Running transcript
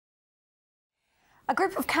A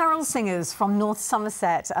group of carol singers from North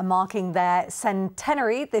Somerset are marking their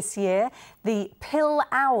centenary this year. The Pill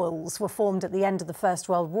Owls were formed at the end of the First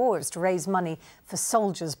World War. It was to raise money for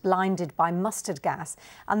soldiers blinded by mustard gas,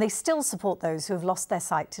 and they still support those who have lost their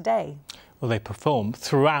sight today. Well, they perform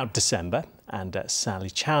throughout December, and Sally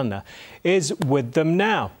Challoner is with them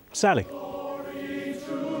now. Sally.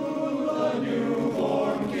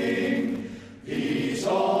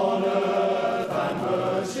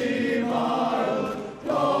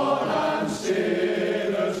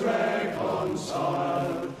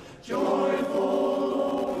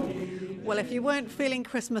 Well, if you weren't feeling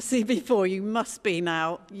Christmassy before, you must be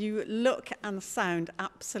now. You look and sound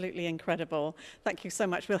absolutely incredible. Thank you so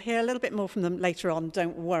much. We'll hear a little bit more from them later on,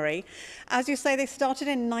 don't worry. As you say, they started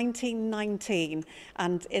in 1919,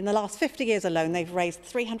 and in the last 50 years alone, they've raised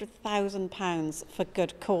 £300,000 for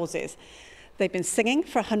good causes. They've been singing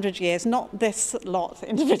for 100 years, not this lot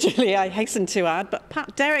individually, I hasten to add, but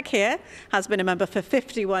Pat Derrick here has been a member for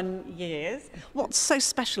 51 years. What's so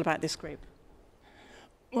special about this group?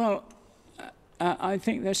 Well, I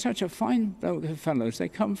think they're such a fine bloke of fellows. They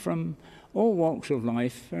come from all walks of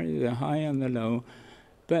life, the high and the low,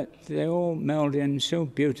 but they all meld in so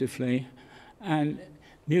beautifully, and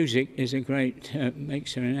music is a great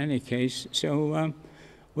mixer in any case, so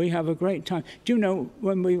we have a great time. Do you know,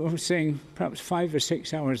 when we were singing perhaps 5 or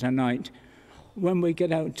 6 hours a night, when we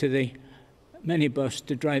get out to the minibus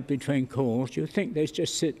to drive between calls, you'd think they'd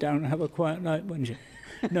just sit down and have a quiet night, wouldn't you?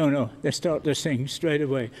 No, they start to sing straight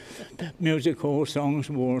away. Music hall songs,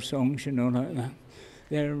 war songs, you know, like that.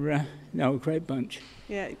 They're a great bunch.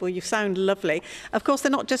 Yeah, well, you sound lovely. Of course,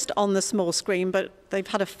 they're not just on the small screen, but they've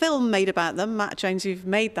had a film made about them. Matt Jones, you've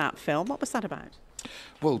made that film. What was that about?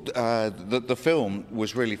 Well, the film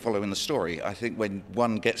was really following the story. I think when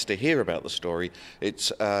one gets to hear about the story,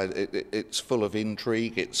 it's full of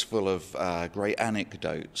intrigue, it's full of great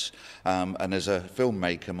anecdotes. And as a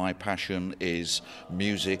filmmaker, my passion is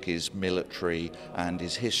music, is military, and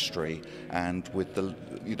is history. And with the,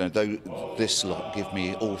 this lot give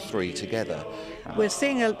me all three together. We're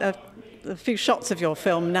seeing a few shots of your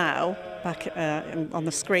film now, back on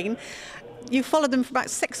the screen. You followed them for about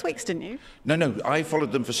 6 weeks, didn't you? No, I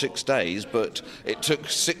followed them for 6 days, but it took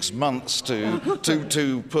 6 months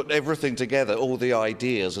to put everything together, all the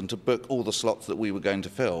ideas, and to book all the slots that we were going to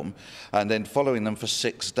film, and then following them for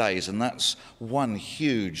 6 days, and that's one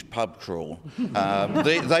huge pub crawl.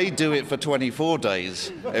 They do it for 24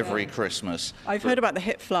 days every Christmas. I've heard about the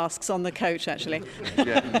hip flasks on the coach, actually.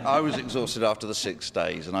 Yeah, I was exhausted after the 6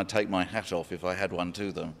 days, and I'd take my hat off if I had one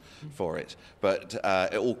to them for it. But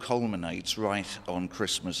it all culminates right on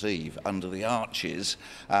Christmas Eve under the arches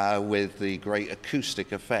with the great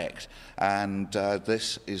acoustic effect, and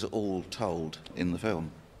this is all told in the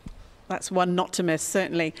film. That's one not to miss,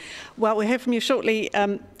 certainly. Well, we'll hear from you shortly.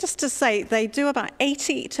 Just to say, they do about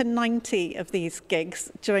 80 to 90 of these gigs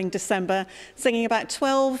during December, singing about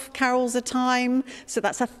 12 carols a time. So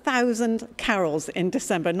that's 1,000 carols in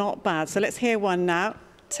December. Not bad. So let's hear one now.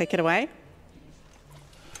 Take it away.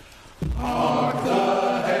 Hark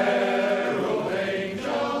the herald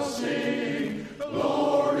angels sing,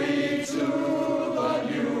 glory to the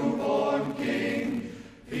newborn King.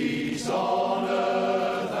 Peace on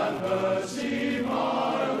earth and mercy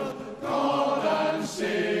mild, God and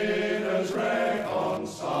sinners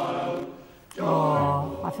reconciled.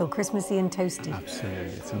 Oh, I feel Christmassy and toasty. Absolutely,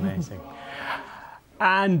 it's amazing.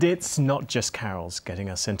 And it's not just carols getting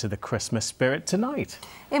us into the Christmas spirit tonight.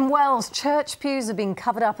 In Wales, church pews are being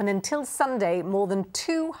covered up, and until Sunday, more than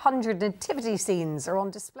 200 nativity scenes are on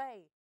display.